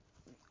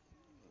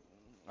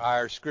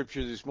Our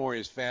scripture this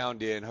morning is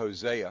found in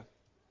Hosea.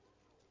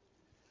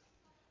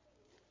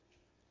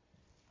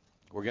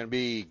 We're going to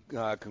be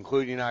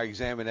concluding our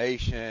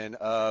examination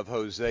of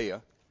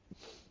Hosea.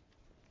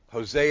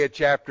 Hosea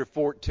chapter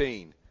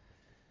 14,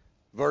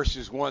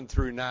 verses 1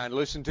 through 9.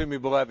 Listen to me,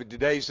 beloved.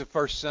 Today's the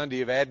first Sunday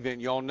of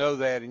Advent. Y'all know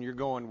that, and you're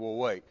going, well,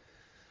 wait.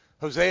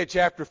 Hosea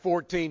chapter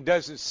 14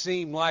 doesn't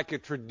seem like a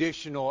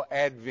traditional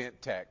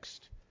Advent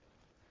text.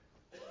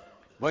 I'm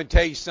going to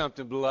tell you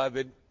something,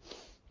 beloved.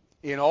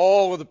 In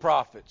all of the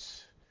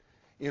prophets,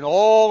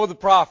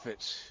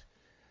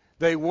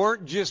 they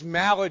weren't just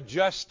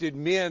maladjusted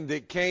men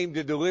that came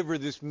to deliver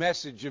this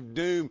message of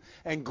doom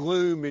and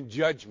gloom and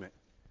judgment.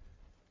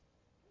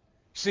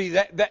 See,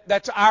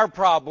 that's our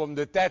problem,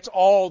 that's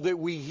all that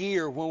we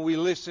hear when we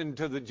listen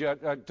to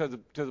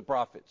the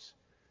prophets.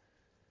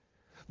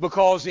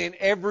 Because in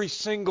every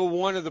single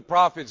one of the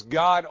prophets,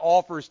 God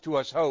offers to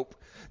us hope.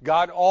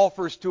 God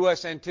offers to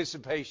us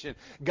anticipation.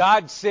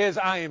 God says,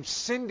 I am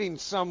sending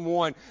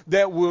someone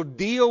that will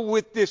deal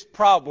with this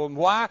problem.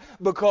 Why?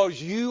 Because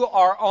you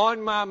are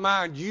on my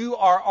mind. You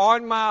are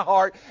on my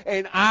heart,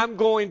 and I'm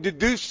going to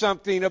do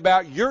something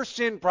about your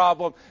sin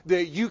problem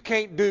that you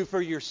can't do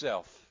for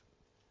yourself.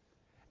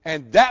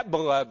 And that,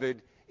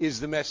 beloved, is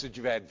the message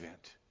of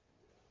Advent.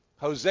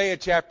 Hosea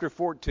chapter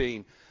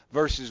 14,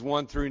 verses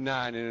 1 through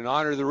 9. And in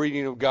honor of the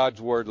reading of God's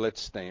Word,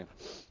 let's stand.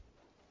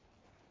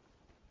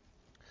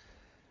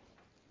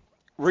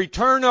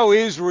 Return, O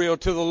Israel,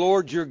 to the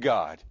Lord your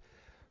God,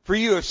 for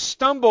you have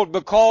stumbled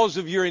because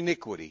of your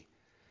iniquity.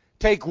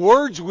 Take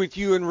words with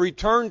you and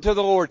return to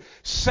the Lord.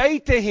 Say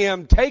to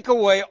him, take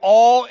away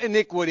all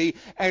iniquity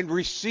and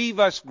receive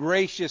us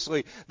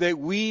graciously, that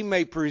we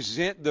may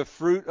present the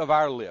fruit of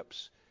our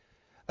lips.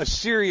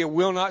 Assyria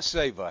will not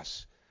save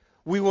us.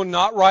 We will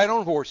not ride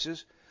on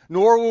horses,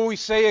 nor will we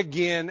say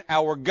again,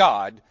 our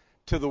God,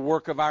 to the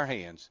work of our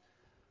hands.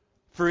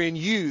 For in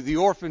you the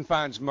orphan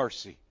finds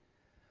mercy.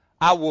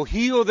 I will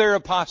heal their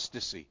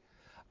apostasy.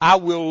 I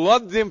will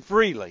love them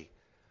freely,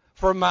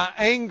 for my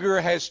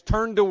anger has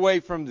turned away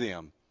from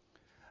them.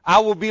 I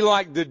will be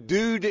like the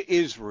dew to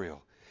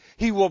Israel.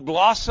 He will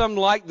blossom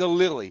like the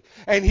lily,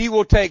 and he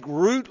will take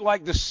root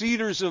like the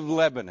cedars of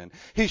Lebanon.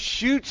 His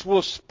shoots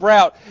will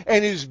sprout,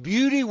 and his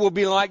beauty will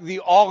be like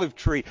the olive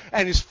tree,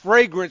 and his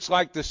fragrance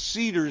like the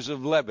cedars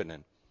of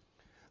Lebanon.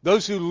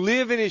 Those who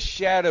live in his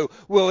shadow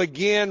will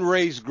again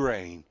raise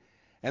grain,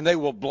 and they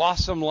will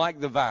blossom like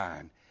the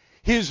vine.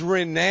 His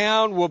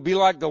renown will be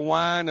like the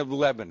wine of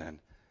Lebanon.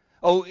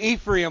 O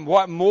Ephraim,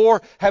 what more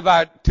have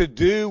I to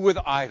do with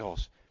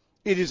idols?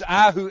 It is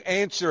I who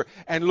answer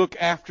and look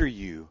after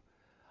you.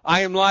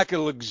 I am like a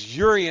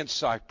luxuriant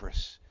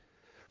cypress.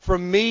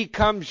 From me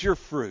comes your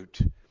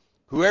fruit.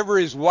 Whoever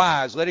is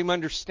wise, let him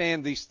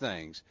understand these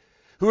things.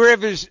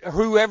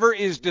 Whoever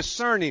is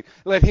discerning,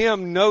 let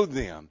him know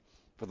them.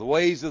 For the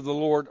ways of the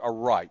Lord are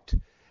right,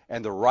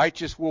 and the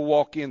righteous will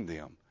walk in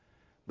them,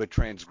 but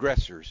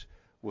transgressors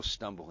will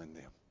stumble in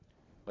them.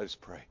 Let us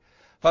pray.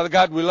 Father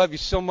God, we love you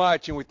so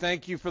much, and we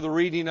thank you for the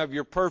reading of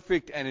your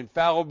perfect and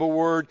infallible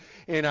word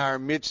in our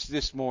midst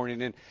this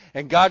morning.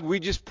 And God, we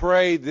just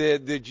pray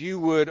that you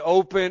would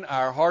open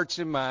our hearts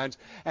and minds,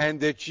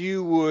 and that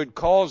you would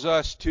cause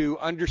us to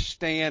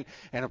understand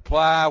and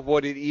apply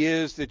what it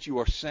is that you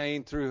are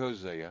saying through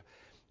Hosea.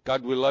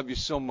 God, we love you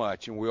so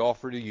much, and we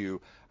offer to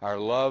you our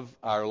love,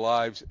 our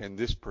lives, and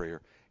this prayer,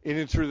 in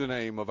and through the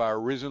name of our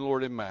risen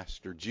Lord and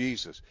Master,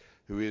 Jesus,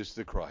 who is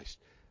the Christ.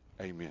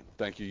 Amen.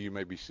 Thank you. You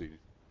may be seated.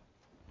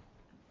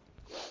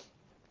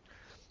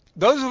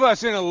 Those of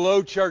us in a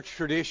low church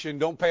tradition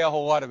don't pay a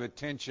whole lot of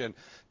attention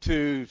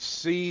to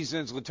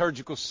seasons,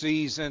 liturgical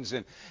seasons,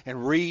 and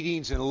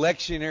readings and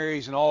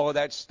lectionaries and all of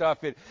that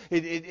stuff.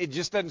 It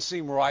just doesn't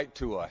seem right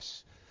to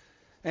us.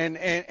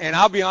 And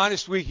I'll be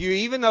honest with you,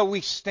 even though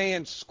we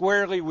stand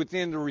squarely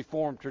within the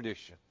Reformed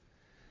tradition,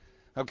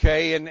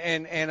 okay,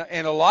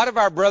 and a lot of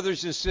our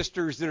brothers and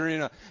sisters that are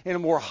in a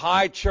more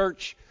high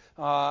church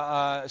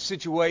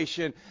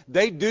situation,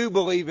 they do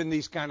believe in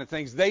these kind of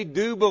things. They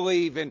do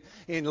believe in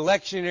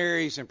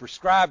lectionaries and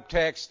prescribed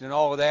text and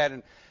all of that,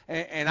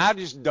 and I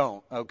just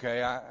don't,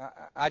 okay?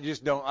 I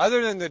just don't.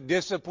 Other than the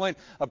discipline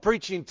of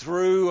preaching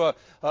through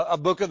a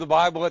book of the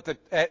Bible at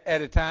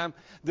a time,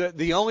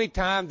 the only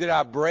time that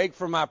I break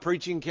from my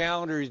preaching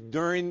calendar is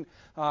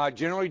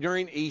generally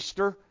during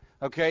Easter,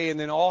 okay, and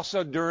then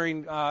also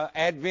during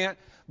Advent,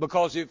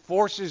 because it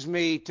forces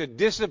me to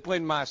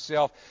discipline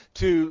myself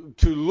to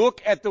look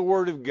at the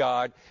Word of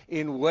God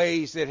in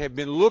ways that have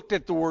been looked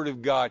at the Word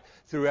of God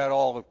throughout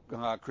all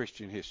of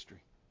Christian history.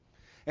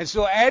 And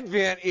so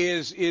Advent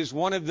is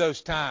one of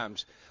those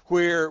times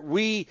where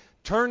we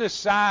turn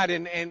aside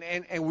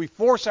and we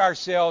force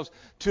ourselves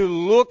to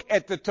look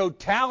at the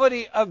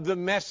totality of the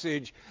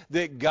message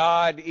that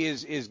God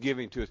is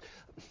giving to us.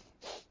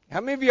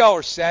 How many of y'all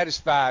are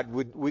satisfied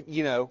with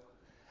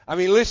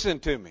listen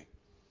to me.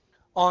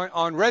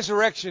 On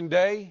Resurrection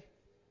Day,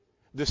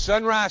 the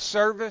sunrise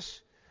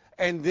service,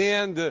 and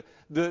then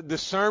the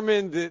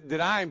sermon that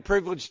I am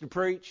privileged to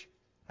preach,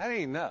 that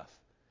ain't enough,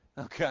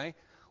 okay?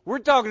 We're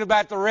talking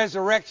about the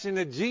resurrection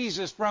of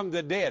Jesus from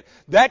the dead.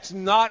 That's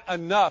not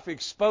enough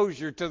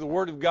exposure to the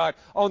Word of God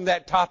on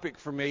that topic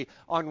for me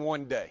on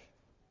one day.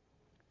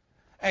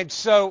 And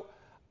so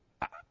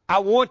I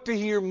want to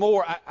hear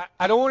more.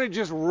 I don't want to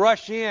just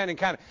rush in and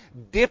kind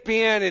of dip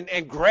in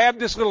and grab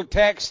this little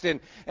text and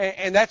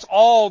that's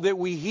all that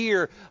we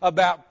hear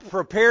about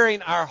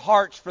preparing our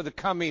hearts for the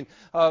coming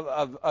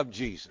of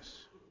Jesus.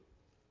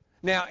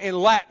 Now, in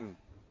Latin,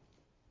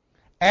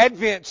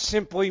 Advent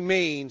simply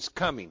means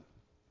coming.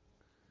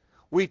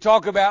 We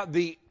talk about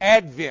the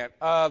advent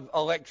of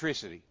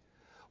electricity,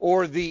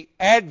 or the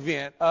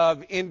advent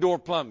of indoor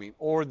plumbing,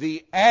 or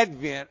the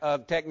advent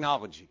of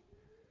technology.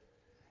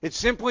 It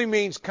simply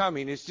means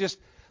coming. It's just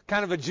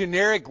kind of a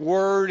generic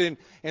word in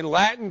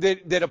Latin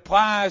that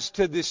applies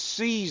to this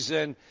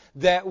season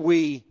that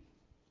we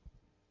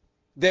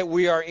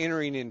are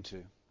entering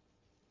into.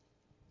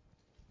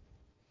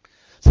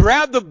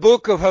 Throughout the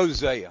book of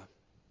Hosea,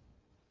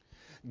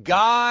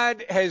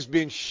 God has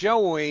been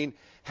showing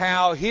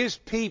how His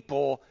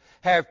people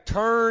have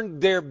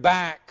turned their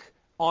back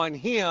on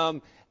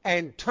Him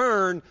and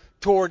turned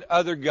toward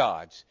other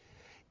gods.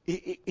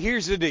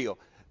 Here's the deal.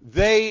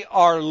 They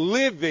are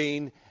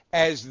living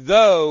as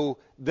though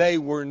they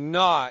were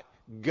not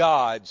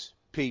God's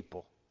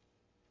people.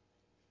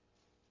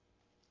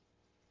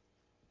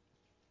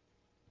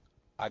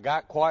 I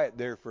got quiet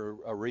there for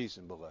a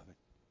reason, beloved.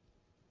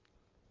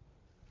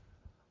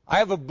 I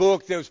have a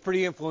book that was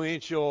pretty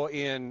influential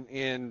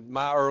in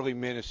my early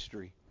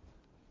ministry.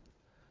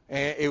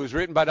 And it was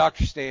written by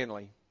Dr.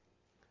 Stanley.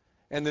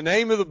 And the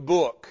name of the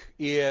book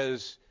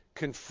is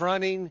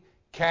Confronting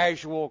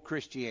Casual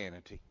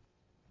Christianity.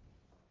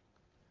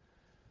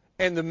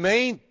 And the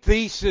main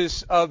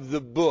thesis of the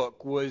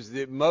book was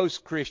that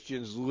most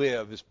Christians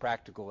live as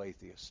practical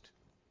atheists.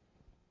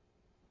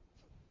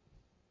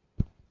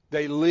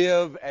 They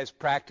live as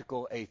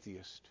practical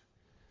atheists.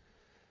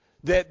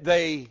 That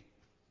they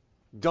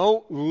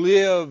don't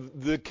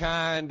live the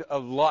kind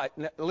of life.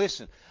 Now,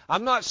 listen,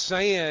 I'm not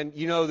saying,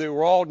 that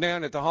we're all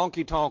down at the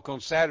honky tonk on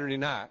Saturday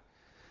night.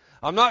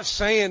 I'm not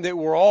saying that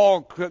we're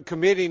all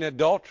committing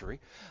adultery.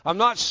 I'm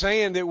not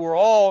saying that we're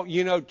all,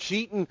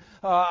 cheating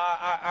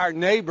our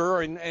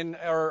neighbor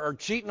or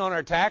cheating on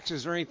our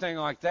taxes or anything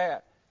like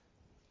that.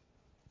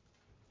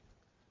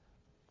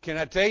 Can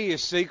I tell you a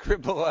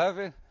secret,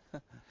 beloved?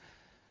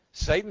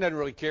 Satan doesn't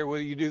really care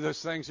whether you do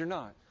those things or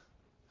not.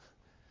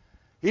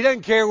 He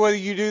doesn't care whether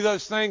you do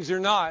those things or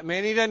not.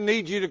 Man, he doesn't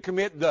need you to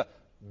commit the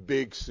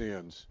big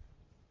sins.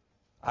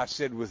 I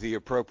said with the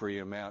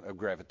appropriate amount of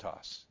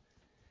gravitas.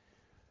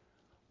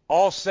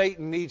 All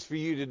Satan needs for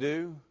you to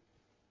do,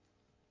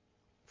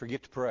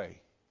 forget to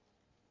pray.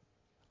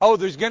 Oh,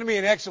 there's going to be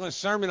an excellent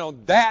sermon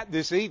on that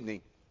this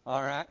evening.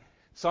 All right.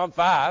 Psalm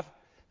 5.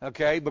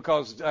 Okay,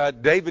 because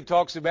David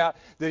talks about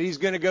that he's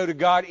going to go to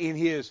God in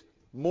his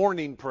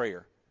morning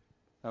prayer.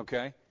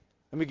 Okay.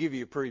 Let me give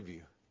you a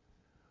preview.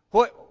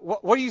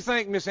 What do you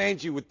think Miss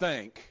Angie would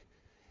think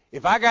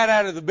if I got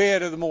out of the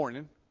bed of the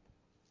morning,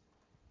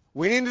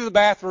 went into the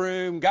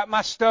bathroom, got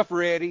my stuff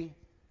ready,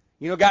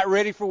 got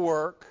ready for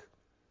work,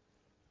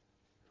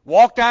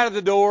 walked out of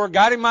the door,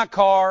 got in my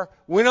car,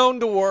 went on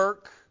to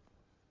work,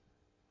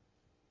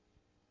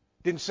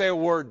 didn't say a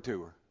word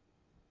to her.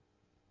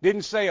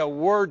 Didn't say a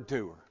word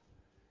to her.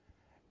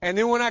 And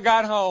then when I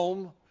got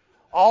home,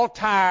 all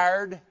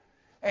tired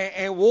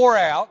and wore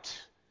out,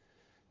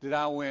 that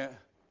I went,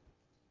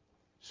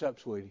 "Sup,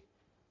 sweetie?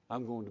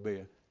 I'm going to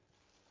bed."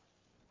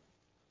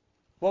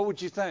 What would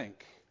you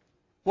think?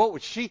 What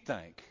would she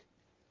think?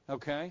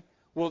 Okay?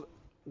 Well,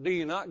 do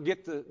you not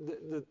get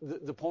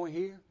the point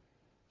here?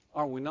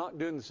 Are we not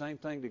doing the same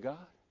thing to God?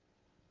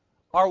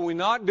 Are we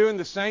not doing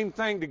the same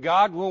thing to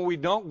God when we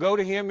don't go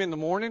to Him in the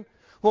morning?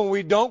 When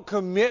we don't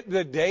commit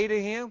the day to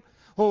Him?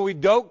 When we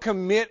don't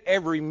commit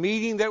every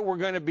meeting that we're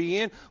going to be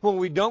in? When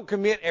we don't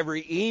commit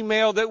every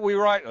email that we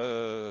write?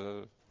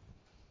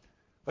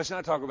 Let's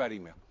not talk about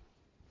email.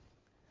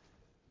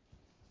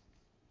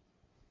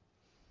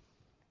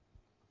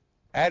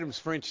 Adam's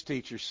French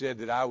teacher said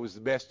that I was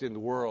the best in the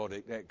world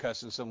at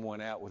cussing someone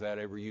out without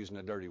ever using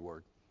a dirty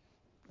word.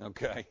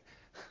 Okay?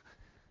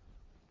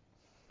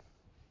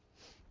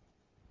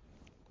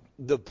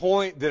 The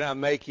point that I'm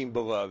making,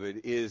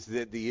 beloved, is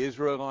that the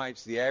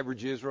Israelites, the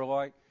average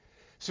Israelite,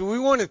 so we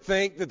want to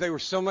think that they were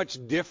so much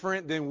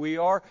different than we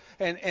are,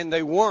 and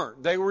they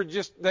weren't. They were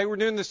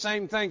doing the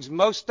same things.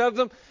 Most of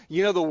them,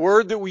 the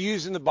word that we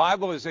use in the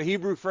Bible is a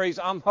Hebrew phrase,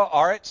 am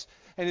haaretz,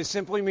 and it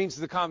simply means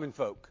the common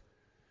folk.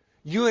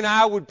 You and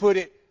I would put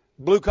it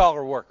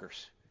blue-collar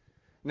workers.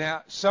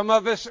 Now, some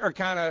of us are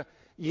kind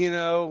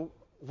of,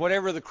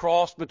 whatever the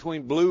cross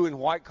between blue and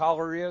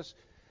white-collar is,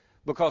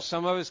 because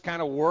some of us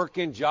kind of work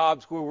in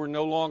jobs where we're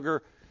no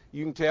longer,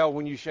 you can tell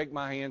when you shake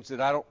my hands that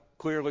I don't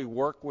clearly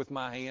work with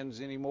my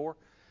hands anymore,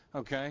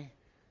 okay?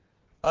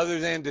 Other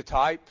than to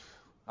type.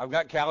 I've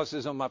got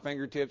calluses on my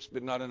fingertips,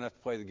 but not enough to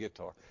play the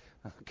guitar,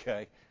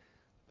 okay?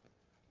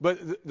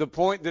 But the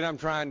point that I'm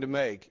trying to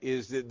make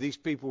is that these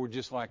people were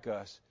just like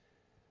us.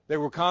 They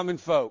were common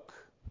folk.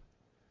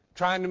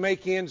 trying to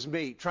make ends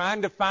meet,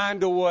 trying to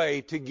find a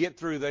way to get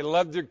through. They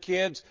loved their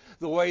kids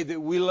the way that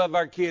we love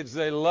our kids.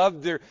 They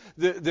loved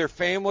their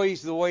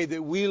families the way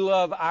that we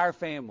love our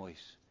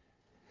families.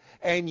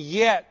 And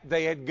yet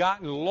they had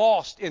gotten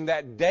lost in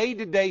that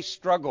day-to-day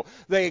struggle.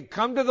 They had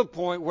come to the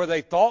point where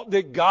they thought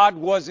that God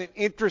wasn't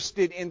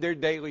interested in their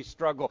daily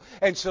struggle.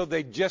 And so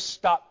they just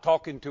stopped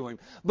talking to Him.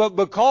 But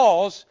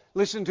because,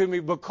 listen to me,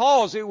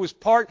 because it was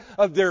part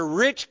of their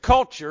rich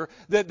culture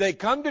that they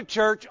come to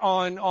church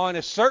on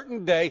a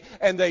certain day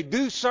and they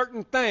do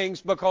certain things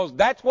because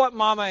that's what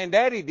Mama and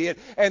Daddy did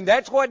and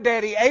that's what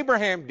Daddy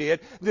Abraham did,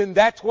 then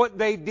that's what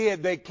they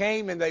did. They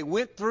came and they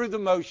went through the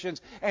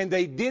motions and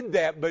they did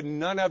that, but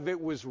none of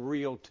it was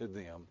real to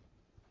them.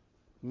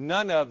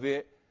 None of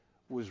it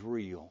was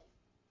real.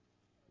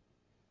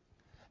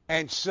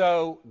 And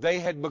so they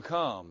had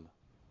become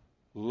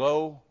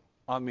lo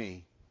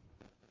ami.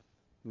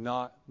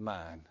 Not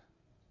mine.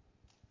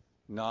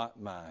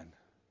 Not mine.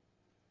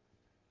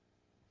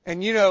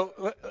 And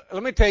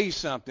let me tell you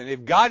something.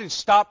 If God had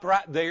stopped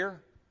right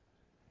there,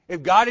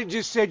 if God had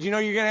just said, you're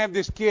going to have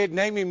this kid,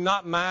 name him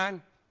not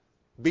mine,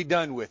 be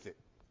done with it.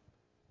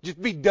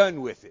 Just be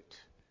done with it.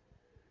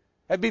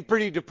 That'd be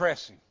pretty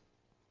depressing.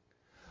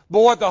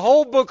 But what the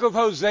whole book of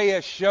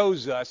Hosea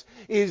shows us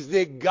is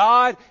that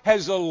God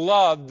has a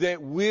love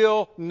that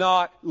will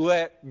not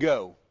let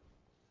go.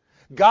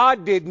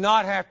 God did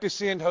not have to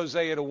send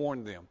Hosea to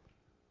warn them.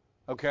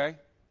 Okay?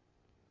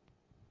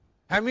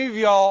 How many of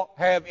y'all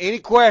have any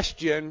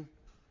question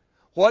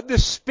what the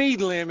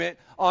speed limit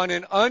on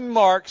an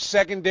unmarked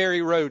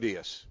secondary road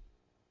is?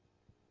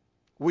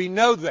 We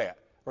know that,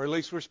 or at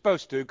least we're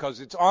supposed to, because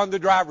it's on the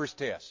driver's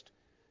test.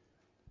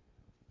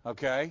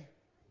 Okay?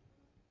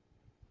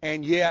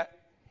 And yet,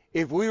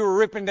 if we were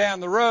ripping down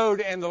the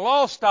road and the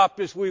law stopped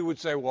us, we would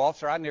say, well,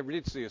 officer, I never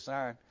did see a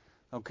sign.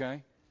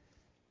 Okay?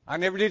 I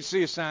never did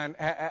see a sign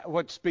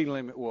what the speed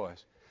limit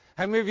was.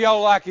 How many of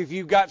y'all like if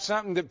you've got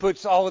something that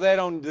puts all of that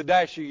on the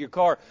dash of your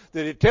car,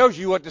 that it tells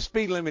you what the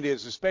speed limit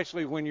is,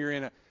 especially when you're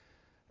in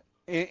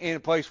a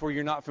place where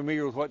you're not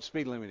familiar with what the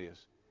speed limit is?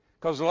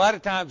 Because a lot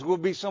of times we'll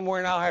be somewhere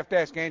and I'll have to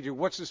ask Andrew,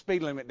 what's the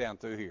speed limit down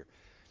through here?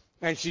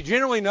 And she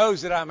generally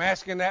knows that I'm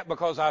asking that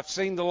because I've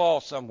seen the law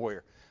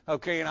somewhere.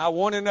 Okay, and I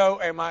want to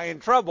know, am I in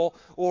trouble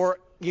or,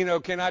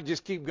 can I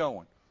just keep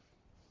going?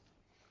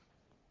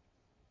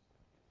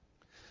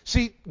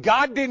 See,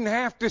 God didn't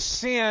have to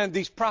send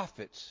these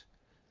prophets.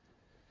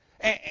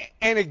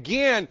 And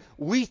again,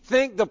 we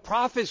think the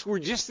prophets were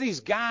just these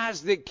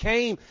guys that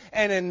came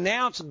and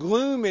announced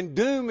gloom and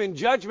doom and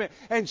judgment.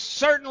 And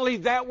certainly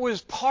that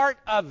was part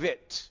of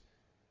it.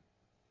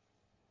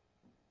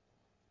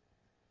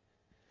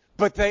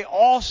 But they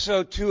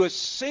also, to a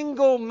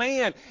single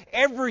man,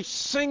 every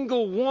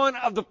single one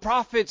of the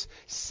prophets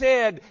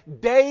said,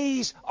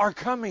 days are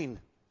coming.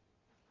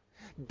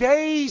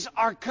 Days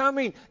are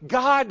coming.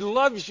 God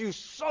loves you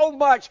so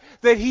much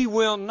that He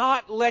will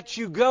not let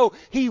you go.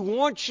 He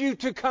wants you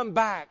to come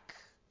back.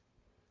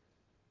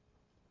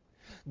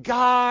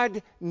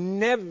 God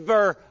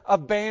never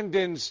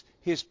abandons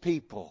His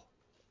people.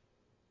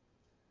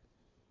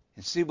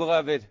 And see,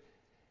 beloved,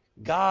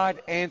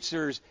 God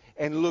answers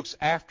and looks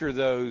after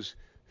those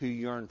who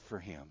yearn for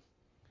Him.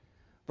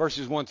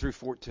 Verses 1 through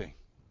 14.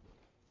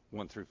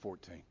 1 through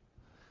 14.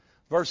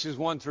 Verses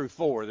 1 through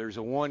 4, there's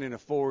a 1 and a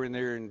 4 in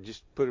there, and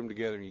just put them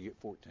together and you get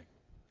 14.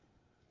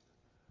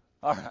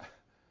 All right.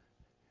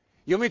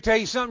 You want me to tell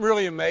you something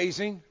really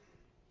amazing?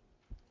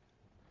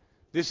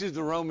 This is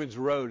the Romans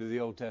road of the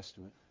Old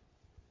Testament.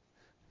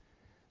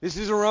 This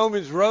is the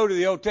Romans road of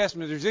the Old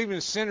Testament. There's even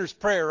a sinner's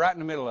prayer right in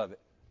the middle of it.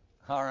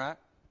 All right?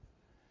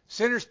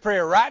 Sinner's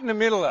prayer right in the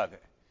middle of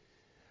it.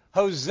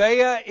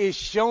 Hosea is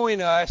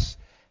showing us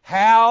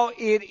how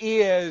it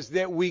is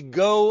that we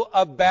go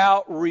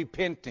about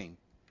repenting.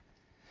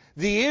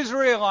 The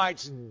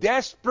Israelites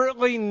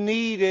desperately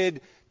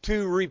needed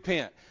to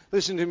repent.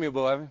 Listen to me,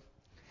 beloved.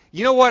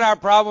 You know what our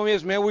problem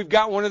is, man? We've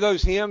got one of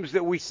those hymns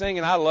that we sing,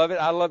 and I love it.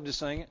 I love to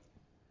sing it.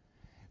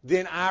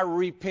 Then I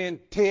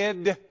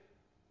repented,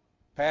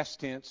 past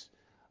tense,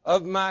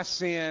 of my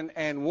sin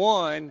and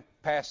won,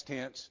 past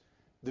tense,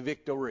 the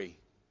victory.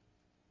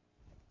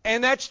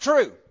 And that's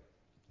true.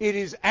 It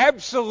is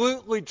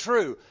absolutely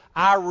true.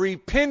 I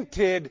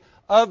repented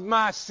of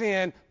my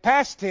sin,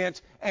 past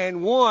tense,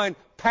 and won,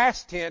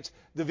 past tense,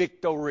 the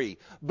victory.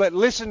 But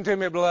listen to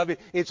me, beloved,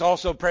 it's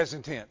also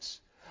present tense.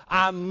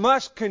 I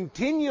must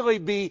continually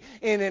be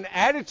in an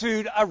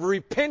attitude of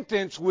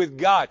repentance with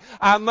God.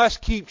 I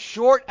must keep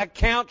short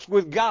accounts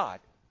with God.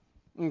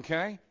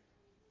 Okay?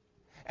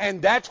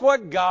 And that's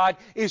what God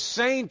is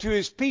saying to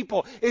His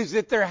people, is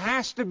that there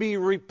has to be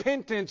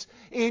repentance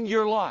in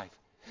your life.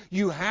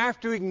 You have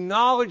to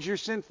acknowledge your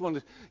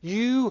sinfulness.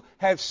 You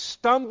have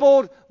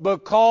stumbled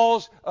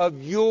because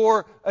of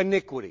your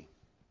iniquity.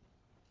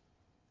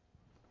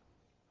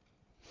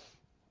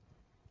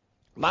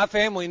 My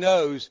family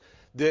knows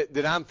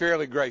that I'm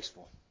fairly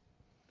graceful.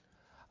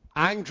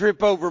 I can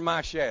trip over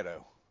my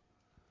shadow.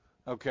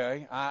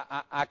 Okay?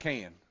 I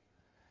can.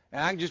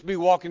 And I can just be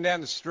walking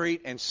down the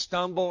street and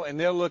stumble, and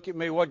they'll look at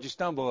me, what'd you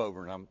stumble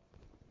over? And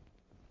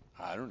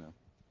I don't know.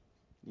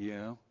 You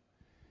know?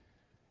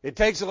 It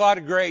takes a lot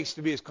of grace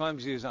to be as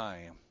clumsy as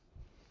I am.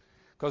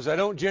 Because I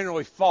don't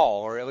generally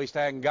fall, or at least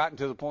I haven't gotten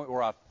to the point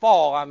where I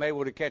fall, I'm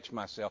able to catch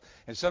myself.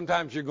 And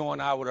sometimes you're going,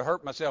 I would have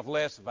hurt myself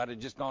less if I'd have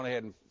just gone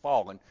ahead and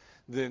fallen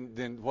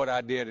than what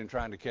I did in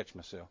trying to catch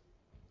myself.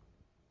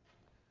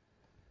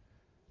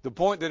 The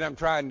point that I'm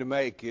trying to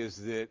make is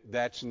that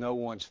that's no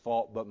one's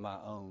fault but my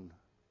own.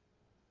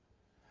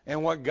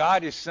 And what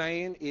God is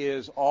saying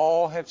is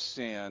all have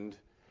sinned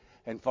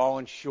and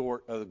fallen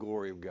short of the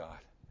glory of God.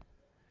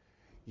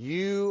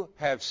 You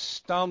have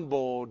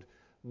stumbled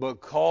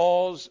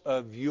because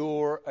of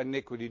your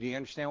iniquity. Do you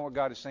understand what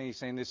God is saying? He's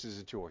saying this is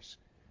a choice.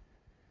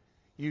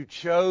 You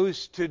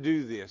chose to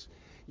do this.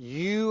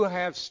 You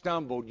have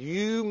stumbled.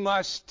 You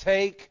must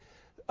take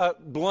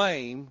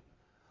blame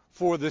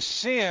for the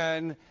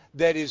sin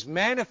that is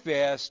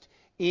manifest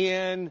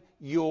in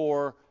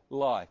your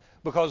life.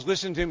 Because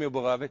listen to me,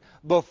 beloved,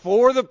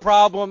 before the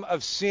problem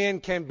of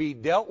sin can be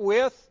dealt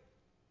with,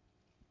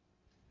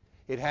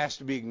 it has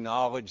to be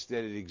acknowledged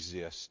that it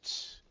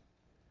exists.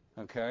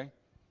 Okay?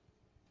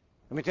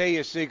 Let me tell you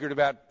a secret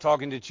about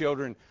talking to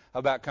children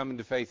about coming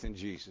to faith in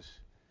Jesus.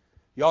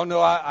 Y'all know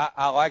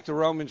I like the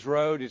Romans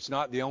Road. It's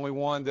not the only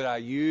one that I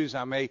use.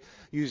 I may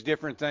use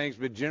different things,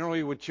 but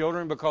generally with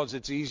children because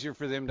it's easier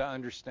for them to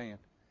understand.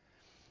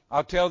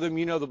 I'll tell them,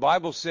 you know, the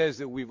Bible says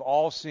that we've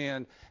all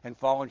sinned and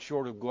fallen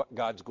short of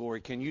God's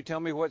glory. Can you tell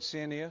me what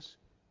sin is?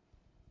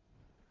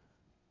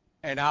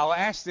 And I'll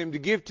ask them to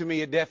give to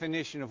me a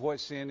definition of what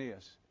sin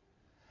is.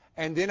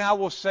 And then I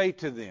will say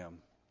to them,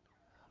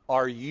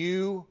 are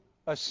you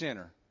a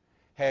sinner?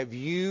 Have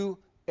you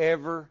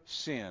ever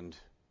sinned?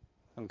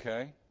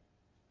 Okay?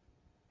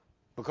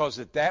 Because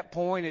at that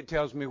point it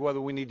tells me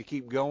whether we need to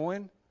keep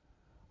going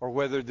or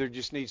whether there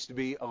just needs to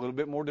be a little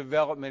bit more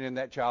development in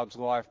that child's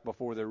life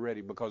before they're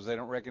ready, because they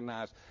don't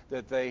recognize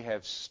that they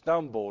have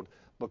stumbled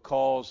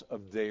because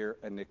of their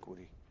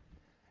iniquity.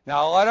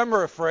 Now, a lot of them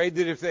are afraid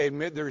that if they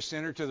admit they're a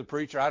sinner to the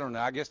preacher, I don't know,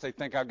 I guess they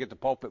think I'll get the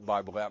pulpit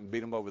Bible out and beat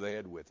them over the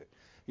head with it.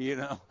 You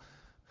know?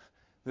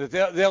 That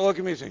they'll look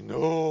at me and say,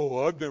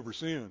 no, I've never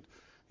sinned.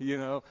 You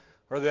know?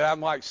 Or that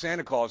I'm like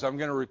Santa Claus. I'm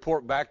going to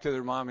report back to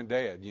their mom and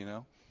dad, you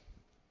know?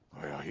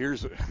 Well,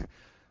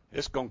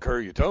 it's going to curl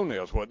your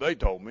toenails, what they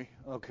told me.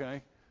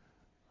 Okay?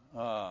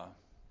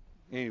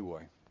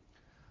 Anyway,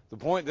 the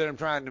point that I'm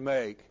trying to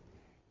make,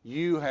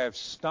 you have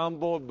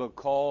stumbled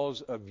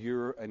because of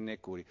your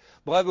iniquity.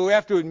 Beloved, we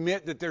have to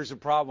admit that there's a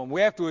problem.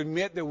 We have to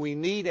admit that we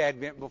need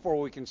Advent before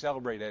we can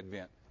celebrate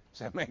Advent. Does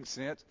that make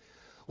sense?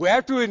 We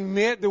have to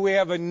admit that we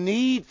have a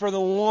need for the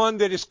one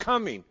that is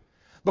coming.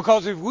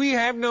 Because if we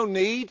have no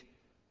need,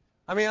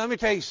 I mean, let me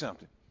tell you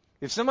something.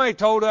 If somebody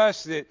told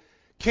us that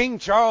King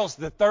Charles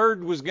III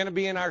was going to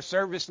be in our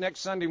service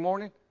next Sunday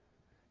morning,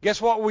 guess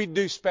what we'd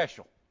do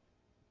special?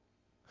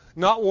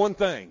 Not one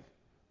thing.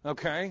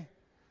 Okay?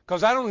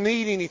 Because I don't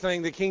need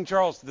anything that King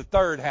Charles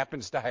III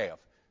happens to have.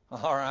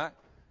 All right?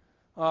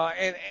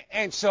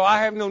 And so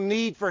I have no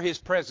need for his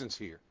presence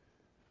here.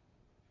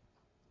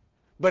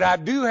 But I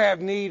do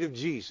have need of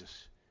Jesus.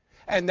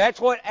 And that's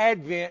what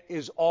Advent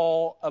is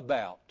all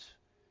about.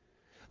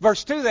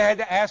 Verse 2, they had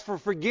to ask for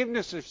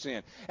forgiveness of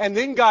sin. And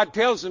then God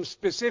tells them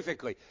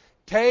specifically,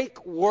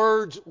 take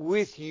words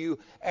with you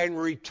and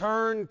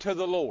return to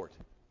the Lord.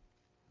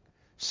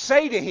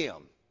 Say to him.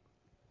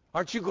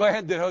 Aren't you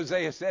glad that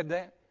Hosea said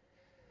that?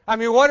 I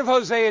mean, what if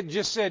Hosea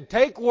just said,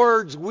 take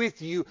words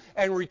with you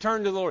and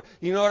return to the Lord?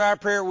 You know what our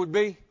prayer would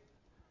be?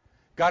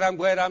 God, I'm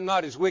glad I'm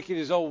not as wicked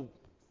as old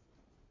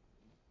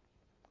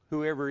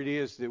whoever it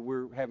is that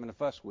we're having a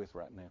fuss with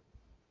right now.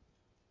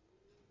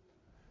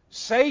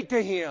 Say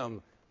to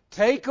him,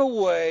 take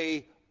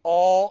away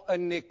all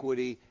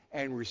iniquity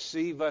and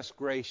receive us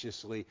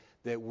graciously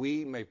that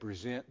we may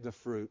present the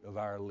fruit of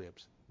our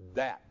lips.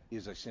 That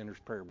is a sinner's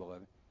prayer,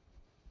 beloved.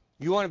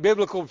 You want a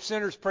biblical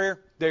sinner's prayer?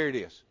 There it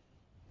is.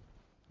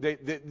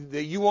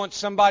 That you want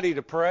somebody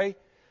to pray?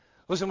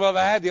 Listen, beloved,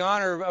 I had the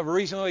honor of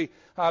recently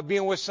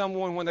being with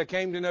someone when they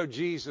came to know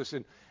Jesus,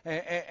 and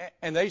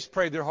they just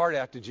prayed their heart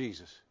out to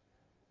Jesus.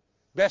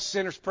 Best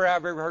sinner's prayer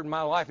I've ever heard in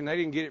my life, and they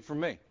didn't get it from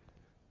me.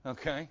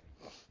 Okay?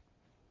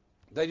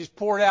 They just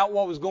poured out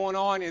what was going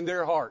on in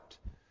their heart.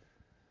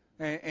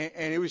 And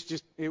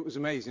it was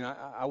amazing.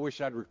 I wish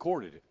I'd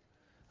recorded it.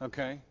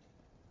 Okay?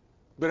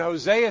 But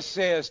Hosea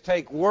says,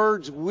 take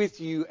words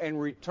with you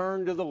and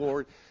return to the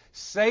Lord.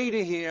 Say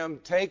to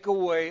him, take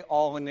away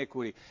all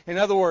iniquity. In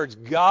other words,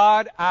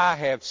 God, I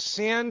have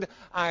sinned.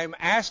 I am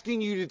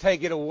asking you to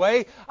take it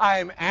away. I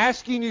am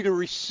asking you to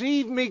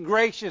receive me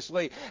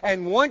graciously.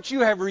 And once you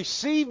have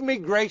received me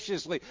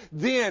graciously,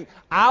 then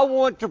I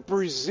want to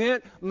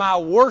present my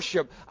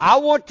worship. I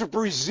want to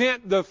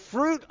present the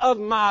fruit of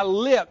my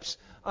lips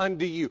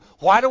unto you.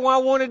 Why do I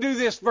want to do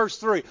this? Verse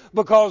 3.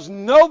 Because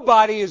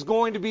nobody is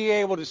going to be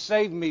able to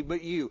save me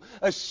but you.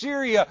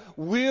 Assyria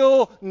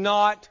will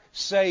not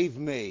save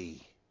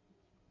me.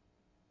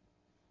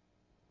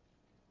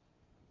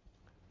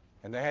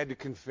 And they had to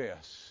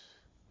confess.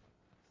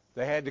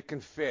 They had to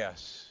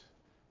confess.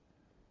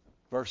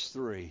 Verse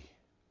 3.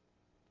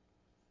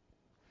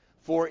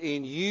 For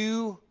in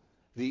you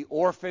the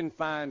orphan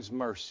finds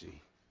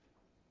mercy.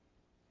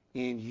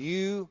 In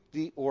you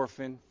the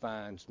orphan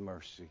finds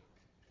mercy.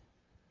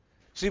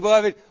 See,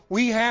 beloved,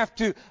 we have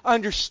to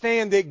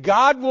understand that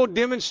God will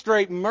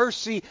demonstrate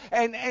mercy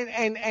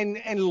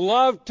and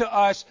love to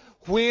us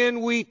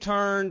when we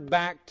turn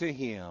back to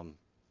Him.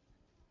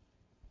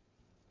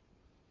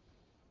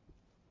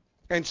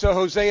 And so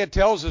Hosea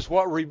tells us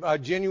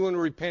what genuine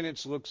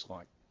repentance looks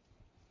like.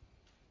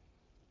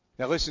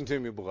 Now listen to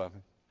me,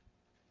 beloved.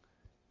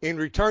 In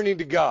returning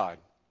to God,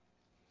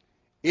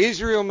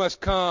 Israel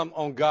must come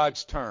on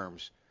God's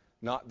terms,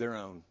 not their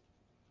own.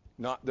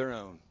 Not their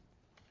own.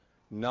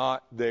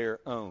 Not their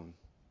own.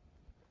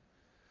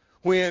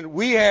 When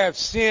we have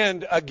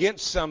sinned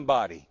against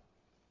somebody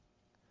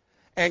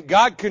and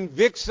God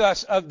convicts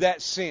us of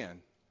that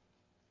sin,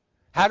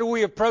 how do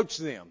we approach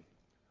them?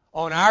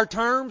 On our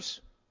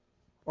terms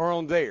or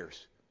on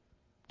theirs?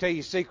 I'll tell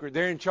you a secret,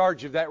 they're in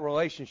charge of that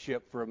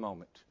relationship for a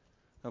moment.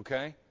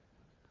 Okay?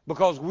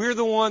 Because we're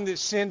the one that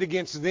sinned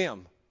against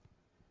them.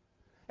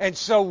 And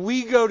so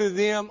we go to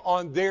them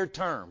on their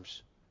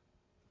terms.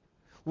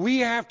 We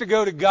have to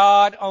go to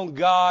God on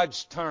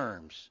God's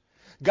terms.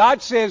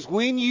 God says,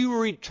 when you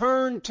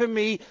return to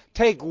me,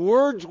 take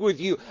words with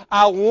you.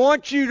 I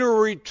want you to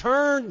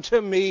return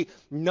to me,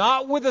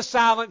 not with a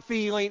silent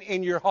feeling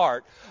in your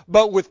heart,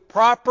 but with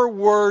proper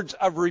words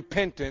of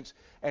repentance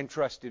and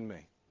trust in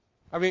me.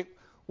 I mean,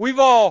 we've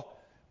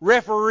all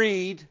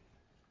refereed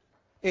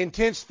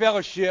intense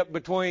fellowship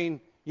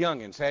between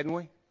youngins, hadn't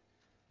we?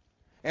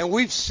 And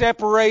we've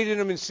separated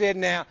them and said,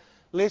 now,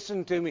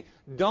 listen to me.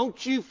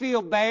 Don't you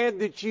feel bad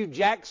that you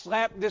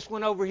jack-slapped this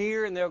one over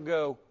here? And they'll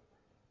go,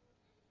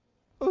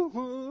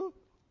 uh-huh.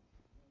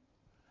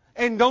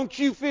 And don't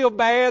you feel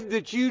bad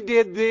that you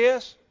did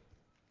this?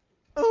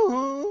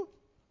 Uh-huh.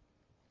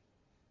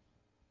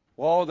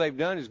 Well, all they've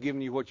done is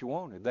given you what you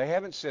wanted. They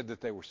haven't said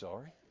that they were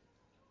sorry.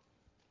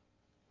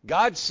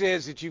 God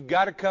says that you've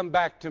got to come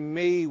back to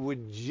me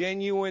with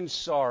genuine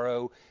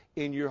sorrow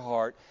in your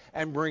heart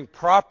and bring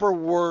proper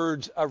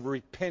words of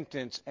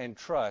repentance and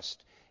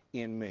trust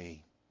in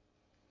me.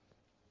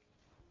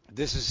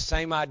 This is the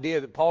same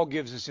idea that Paul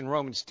gives us in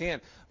Romans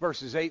 10,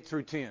 verses 8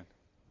 through 10.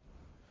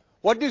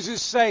 What does it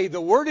say? The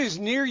word is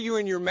near you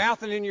in your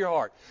mouth and in your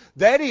heart.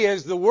 That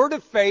is the word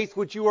of faith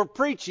which you are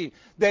preaching,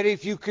 that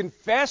if you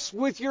confess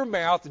with your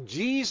mouth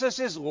Jesus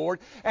is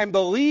Lord and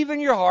believe in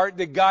your heart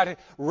that God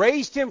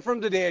raised him from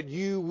the dead,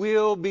 you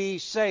will be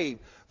saved.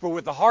 For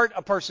with the heart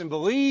a person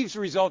believes,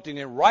 resulting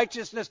in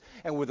righteousness,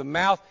 and with the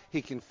mouth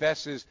he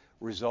confesses,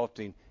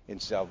 resulting in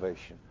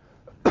salvation.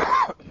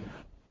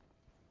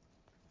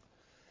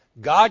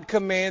 God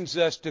commands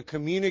us to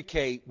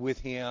communicate with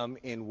him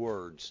in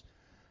words,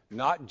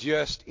 not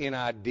just in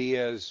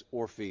ideas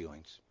or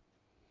feelings.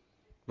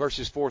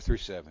 Verses 4 through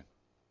 7.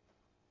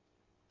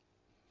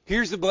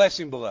 Here's the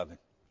blessing, beloved.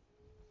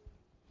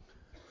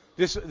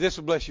 This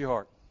will bless your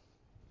heart.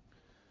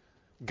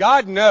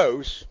 God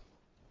knows,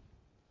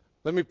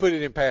 let me put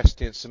it in past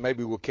tense so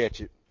maybe we'll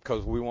catch it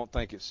because we won't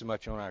think it's so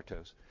much on our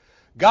toes.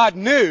 God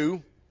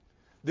knew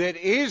that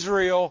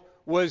Israel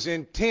was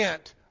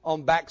intent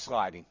on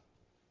backsliding.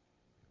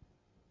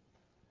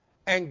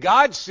 And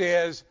God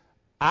says,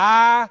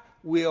 I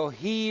will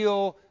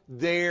heal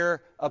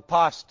their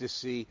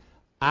apostasy.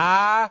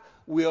 I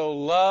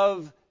will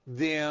love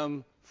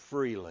them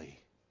freely.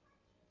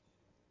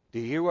 Do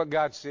you hear what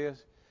God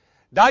says?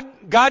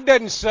 God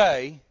doesn't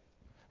say,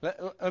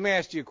 let me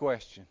ask you a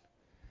question.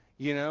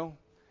 You know,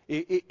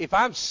 if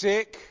I'm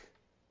sick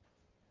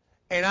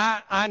and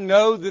I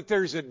know that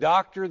there's a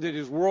doctor that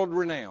is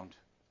world-renowned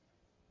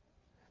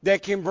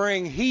that can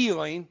bring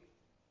healing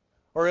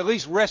or at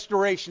least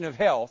restoration of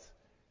health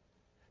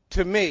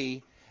to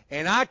me,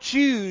 and I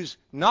choose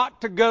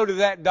not to go to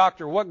that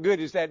doctor, what good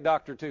is that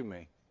doctor to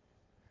me?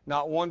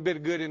 Not one bit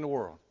of good in the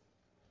world.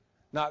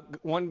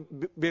 Not one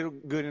bit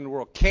of good in the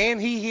world. Can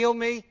he heal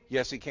me?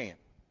 Yes, he can.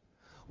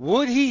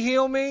 Would he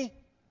heal me?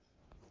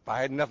 If I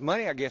had enough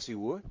money, I guess he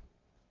would.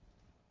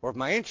 Or if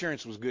my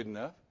insurance was good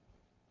enough.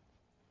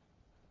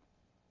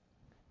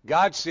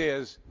 God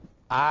says,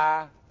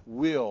 I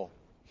will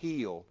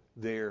heal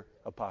their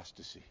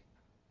apostasy.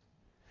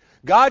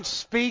 God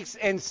speaks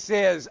and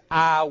says,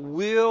 I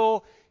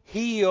will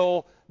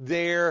heal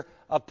their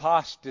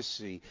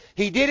apostasy.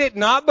 He did it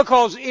not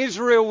because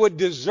Israel would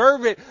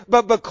deserve it,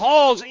 but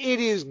because it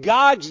is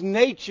God's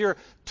nature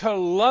to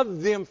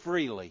love them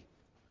freely.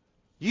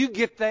 You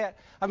get that?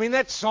 I mean,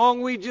 that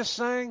song we just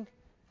sang,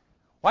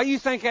 why do you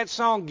think that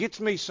song gets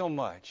me so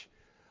much?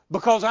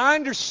 Because I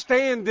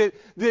understand that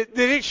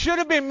it should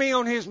have been me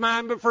on his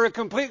mind, but for a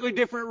completely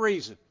different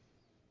reason.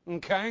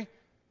 Okay?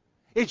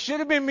 It should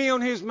have been me on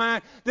his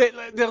mind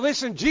that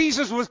listen,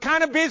 Jesus was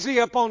kind of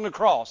busy up on the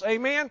cross.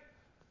 Amen?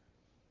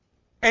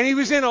 And he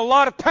was in a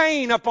lot of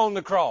pain up on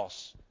the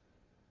cross.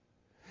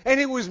 And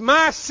it was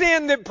my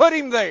sin that put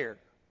him there.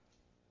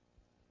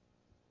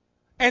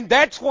 And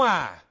that's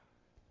why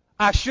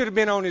I should have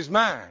been on his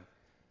mind.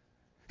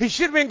 He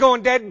should have been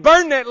going, Dad,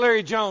 burn that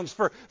Larry Jones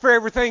for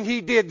everything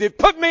he did that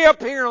put me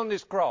up here on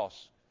this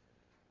cross.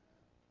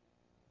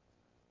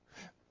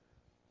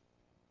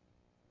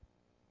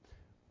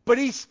 But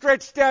he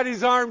stretched out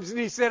his arms and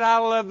he said, I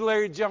love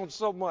Larry Jones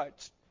so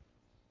much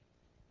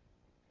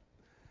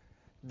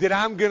that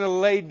I'm going to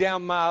lay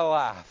down my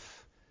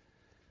life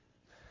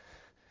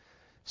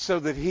so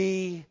that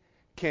he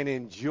can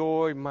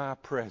enjoy my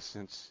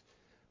presence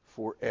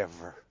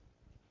forever.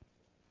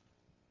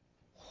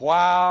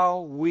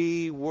 While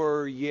we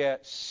were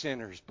yet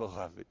sinners,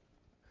 beloved,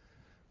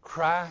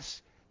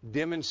 Christ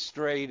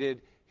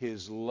demonstrated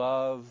his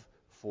love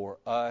for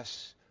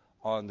us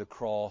on the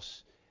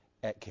cross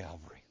at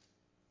Calvary.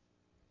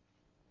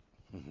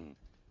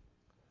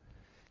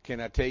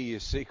 Can I tell you a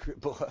secret,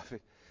 beloved?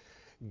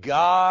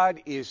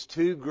 God is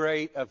too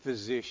great a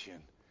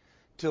physician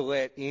to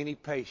let any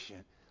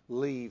patient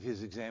leave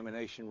his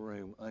examination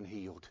room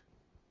unhealed.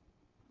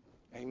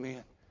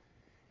 Amen.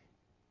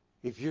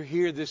 If you're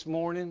here this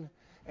morning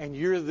and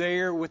you're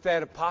there with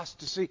that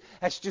apostasy,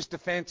 that's just a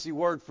fancy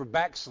word for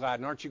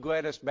backsliding. Aren't you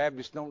glad us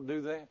Baptists don't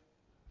do that?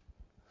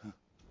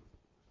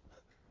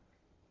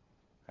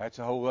 That's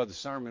a whole other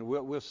sermon.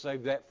 We'll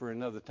save that for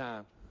another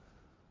time.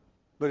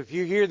 But if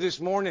you're here this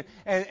morning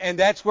and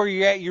that's where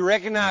you're at, you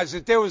recognize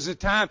that there was a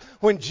time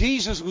when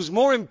Jesus was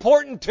more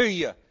important to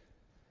you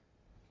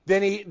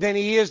than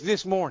he is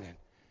this morning.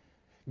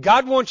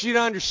 God wants you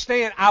to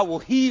understand, I will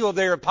heal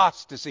their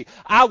apostasy.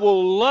 I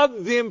will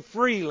love them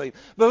freely.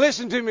 But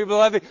listen to me,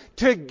 beloved.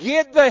 To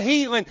get the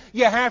healing,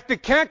 you have to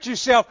count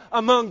yourself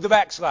among the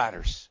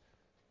backsliders.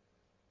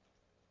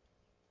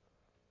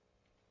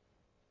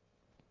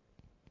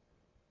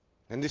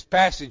 And this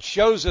passage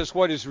shows us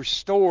what is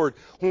restored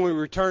when we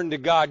return to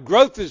God.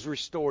 Growth is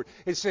restored.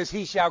 It says,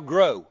 He shall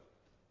grow.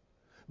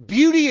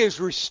 Beauty is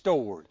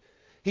restored.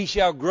 He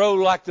shall grow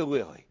like the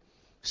lily.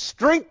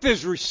 Strength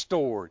is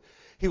restored.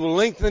 He will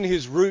lengthen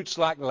his roots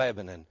like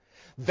Lebanon.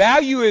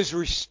 Value is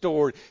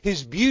restored.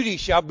 His beauty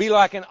shall be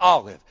like an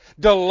olive.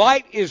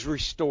 Delight is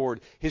restored.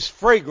 His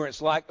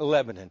fragrance like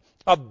Lebanon.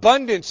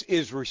 Abundance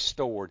is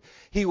restored.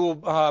 He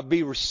will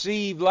be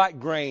received like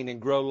grain and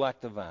grow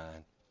like the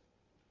vine.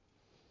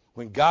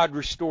 When God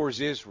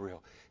restores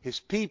Israel, his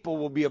people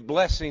will be a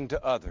blessing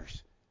to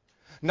others.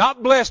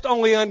 Not blessed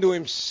only unto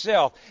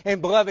himself.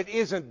 And beloved,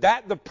 isn't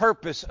that the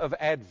purpose of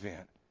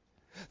Advent?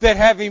 That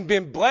having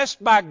been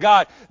blessed by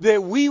God,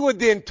 that we would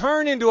then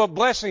turn into a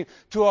blessing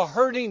to a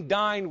hurting,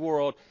 dying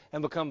world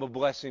and become a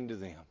blessing to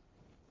them.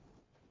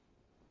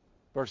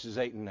 Verses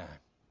 8 and 9.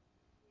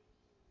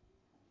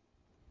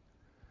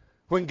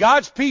 When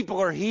God's people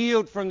are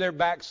healed from their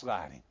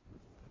backsliding,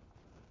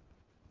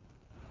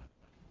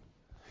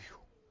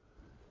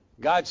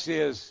 God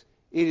says,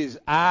 it is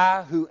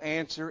I who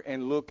answer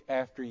and look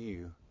after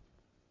you.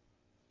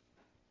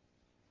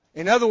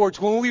 In other words,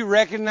 when we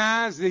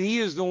recognize that He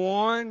is the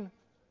one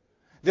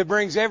that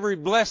brings every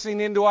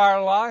blessing into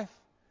our life,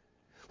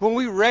 when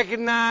we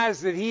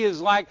recognize that He is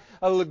like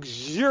a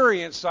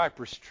luxuriant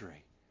cypress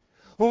tree,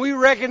 when we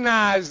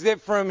recognize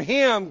that from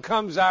Him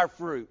comes our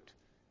fruit,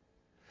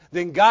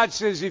 then God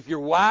says, if you're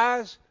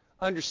wise,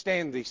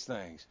 understand these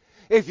things.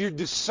 If you're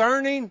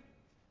discerning,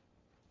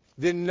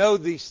 then know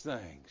these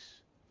things.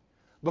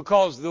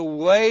 Because the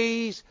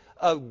ways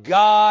of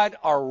God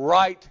are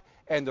right,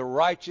 and the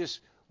righteous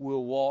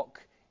will walk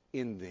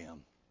in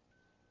them.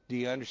 Do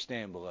you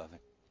understand, beloved?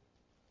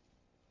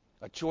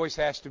 A choice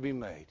has to be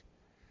made.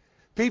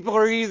 People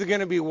are either going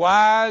to be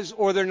wise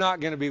or they're not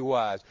going to be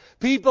wise.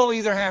 People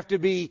either have to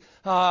be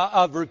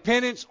of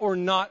repentance or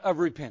not of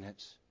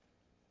repentance.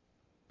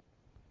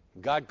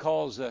 God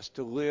calls us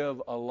to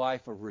live a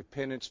life of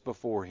repentance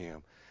before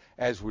Him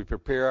as we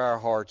prepare our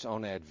hearts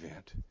on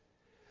Advent.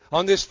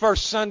 On this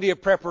first Sunday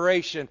of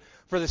preparation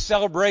for the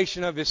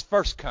celebration of His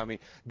first coming,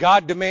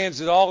 God demands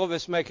that all of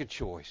us make a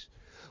choice.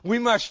 We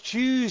must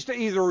choose to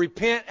either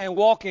repent and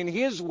walk in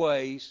His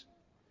ways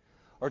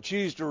or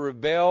choose to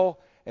rebel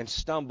and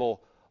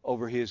stumble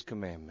over His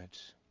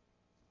commandments.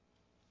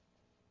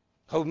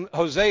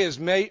 Hosea's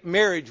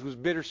marriage was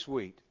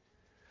bittersweet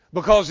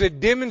because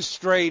it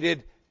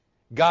demonstrated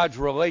God's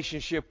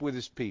relationship with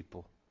His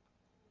people.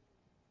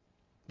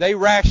 They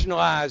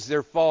rationalized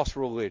their false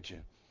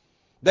religion.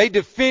 They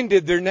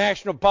defended their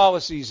national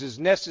policies as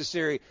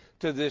necessary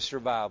to this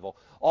survival.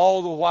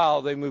 All the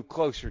while, they moved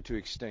closer to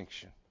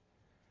extinction.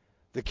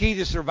 The key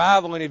to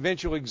survival and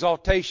eventual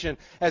exaltation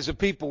as a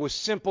people was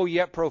simple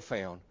yet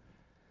profound.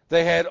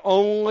 They had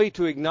only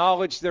to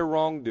acknowledge their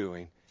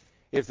wrongdoing.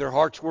 If their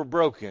hearts were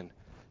broken,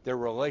 their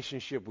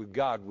relationship with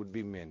God would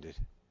be mended.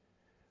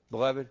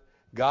 Beloved,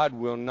 God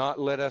will not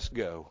let us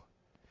go.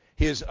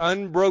 His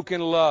unbroken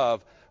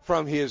love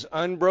from His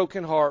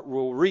unbroken heart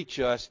will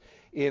reach us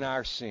in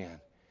our sin.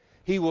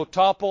 He will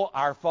topple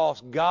our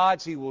false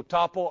gods. He will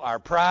topple our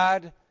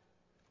pride.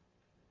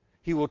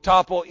 He will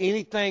topple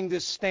anything that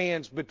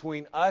stands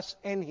between us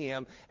and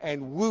Him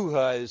and woo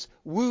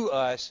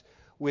us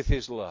with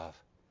His love.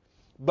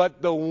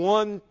 But the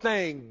one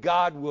thing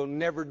God will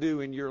never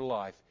do in your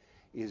life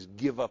is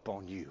give up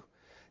on you.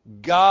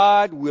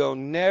 God will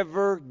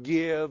never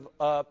give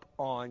up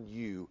on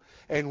you.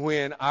 And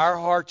when our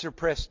hearts are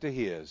pressed to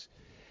His,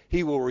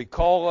 He will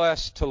recall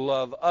us to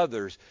love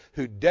others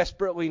who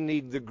desperately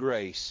need the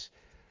grace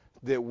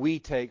that we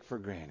take for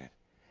granted.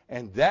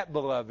 And that,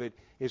 beloved,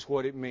 is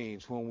what it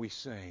means when we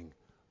sing,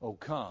 O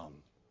come,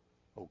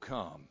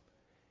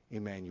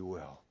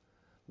 Emmanuel.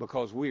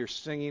 Because we are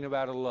singing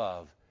about a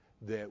love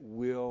that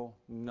will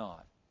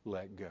not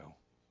let go.